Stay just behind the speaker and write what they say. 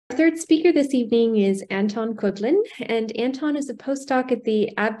Our third speaker this evening is Anton Kutlin, and Anton is a postdoc at the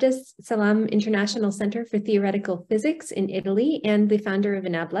Abdus Salam International Center for Theoretical Physics in Italy and the founder of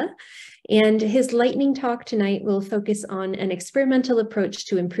Enabla. And his lightning talk tonight will focus on an experimental approach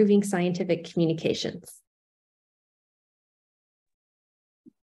to improving scientific communications.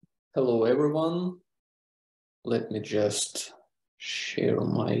 Hello, everyone. Let me just share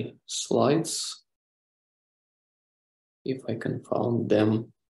my slides, if I can find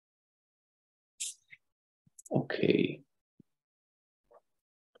them. Okay.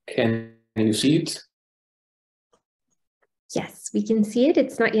 Can you see it? Yes, we can see it.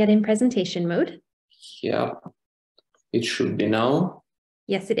 It's not yet in presentation mode. Yeah, it should be now.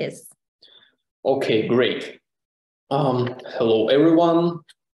 Yes, it is. Okay, great. Hello, everyone.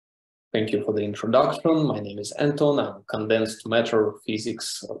 Thank you for the introduction. My name is Anton. I'm a condensed matter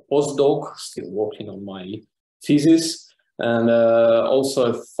physics postdoc, still working on my thesis, and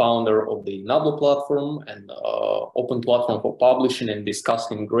also a founder of the Enabla platform, an open platform for publishing and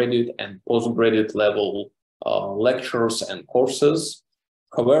discussing graduate and postgraduate level lectures and courses.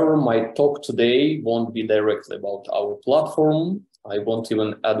 However, my talk today won't be directly about our platform. I won't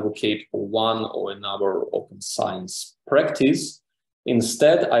even advocate for one or another open science practice.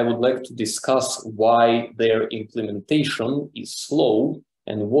 Instead, I would like to discuss why their implementation is slow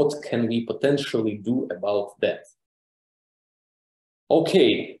and what can we potentially do about that.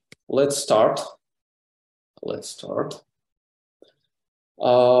 Okay, let's start. There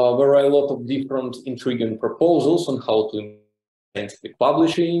are a lot of different intriguing proposals on how to implement scientific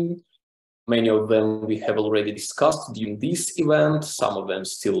publishing. Many of them we have already discussed during this event, some of them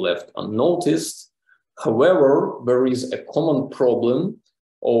still left unnoticed. However, there is a common problem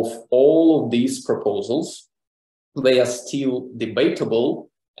of all of these proposals. They are still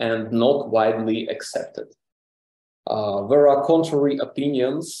debatable and not widely accepted. There are contrary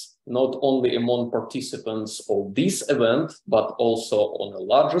opinions, not only among participants of this event, but also on a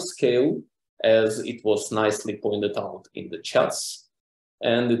larger scale, as it was nicely pointed out in the chats.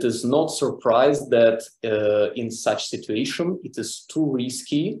 And it is not surprised that in such situation, it is too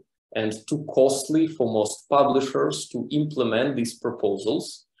risky and too costly for most publishers to implement these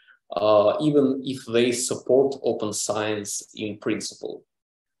proposals, even if they support open science in principle.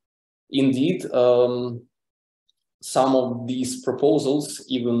 Indeed, some of these proposals,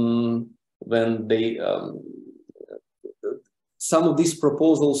 even when they, some of these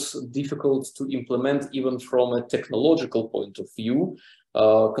proposals difficult to implement even from a technological point of view.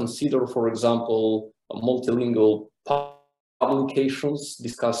 Consider, for example, multilingual publications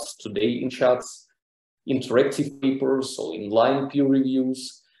discussed today in chats, interactive papers or inline peer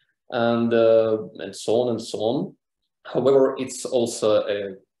reviews, and so on and so on. However, it's also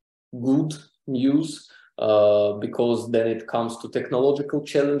a good news because then it comes to technological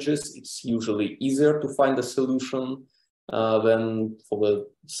challenges. It's usually easier to find a solution than for the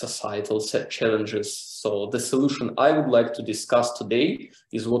societal challenges. So the solution I would like to discuss today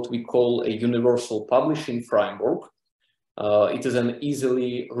is what we call a universal publishing framework. It is an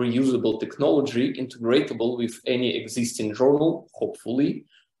easily reusable technology integratable with any existing journal, hopefully,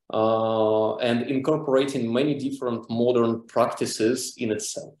 and incorporating many different modern practices in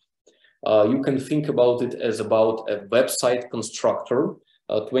itself. You can think about it as about a website constructor.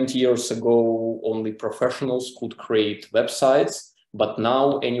 20 years ago, only professionals could create websites, but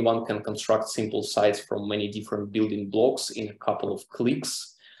now anyone can construct simple sites from many different building blocks in a couple of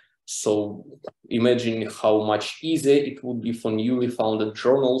clicks. So imagine how much easier it would be for newly founded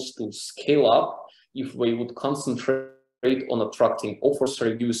journals to scale up if they would concentrate on attracting authors,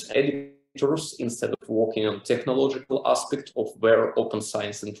 reviews, editors instead of working on technological aspect of their open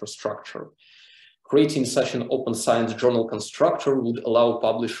science infrastructure. Creating such an open science journal constructor would allow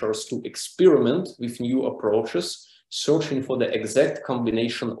publishers to experiment with new approaches, searching for the exact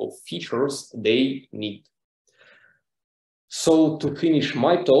combination of features they need. So to finish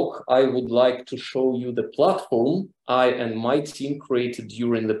my talk, I would like to show you the platform I and my team created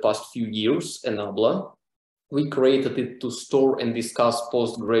during the past few years, Enabla. We created it to store and discuss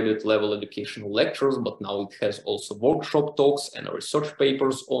postgraduate level educational lectures, but now it has also workshop talks and research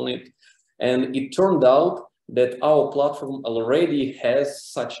papers on it. And it turned out that our platform already has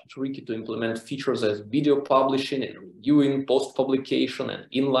such tricky to implement features as video publishing and reviewing, post-publication and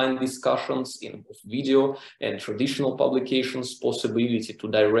inline discussions in both video and traditional publications, possibility to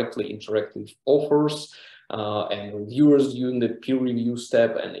directly interact with authors and reviewers during the peer review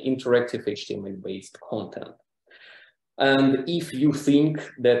step, and interactive HTML-based content. And if you think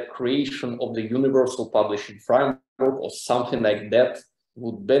that creation of the universal publishing framework or something like that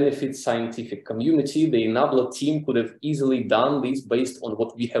would benefit scientific community, the Enabla team could have easily done this based on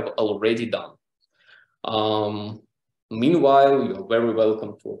what we have already done. Meanwhile, you are very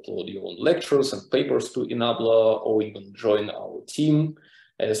welcome to upload your own lectures and papers to Enabla or even join our team.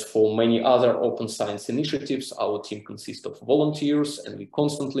 As for many other open science initiatives, our team consists of volunteers, and we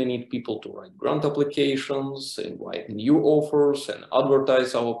constantly need people to write grant applications, invite new authors, and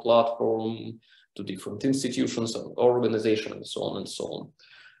advertise our platform to different institutions and organizations, and so on and so on.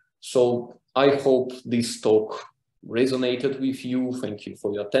 So I hope this talk resonated with you. Thank you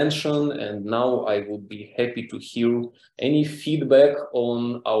for your attention. And now I would be happy to hear any feedback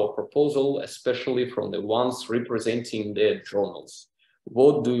on our proposal, especially from the ones representing their journals.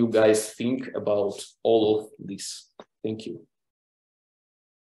 What do you guys think about all of this? Thank you.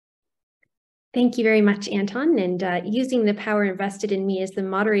 Thank you very much, Anton. And using the power invested in me as the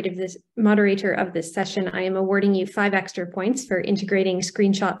moderator of this session, I am awarding you 5 extra points for integrating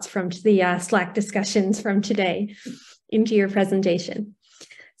screenshots from the Slack discussions from today into your presentation.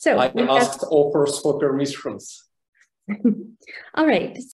 So I asked authors for permissions. All right.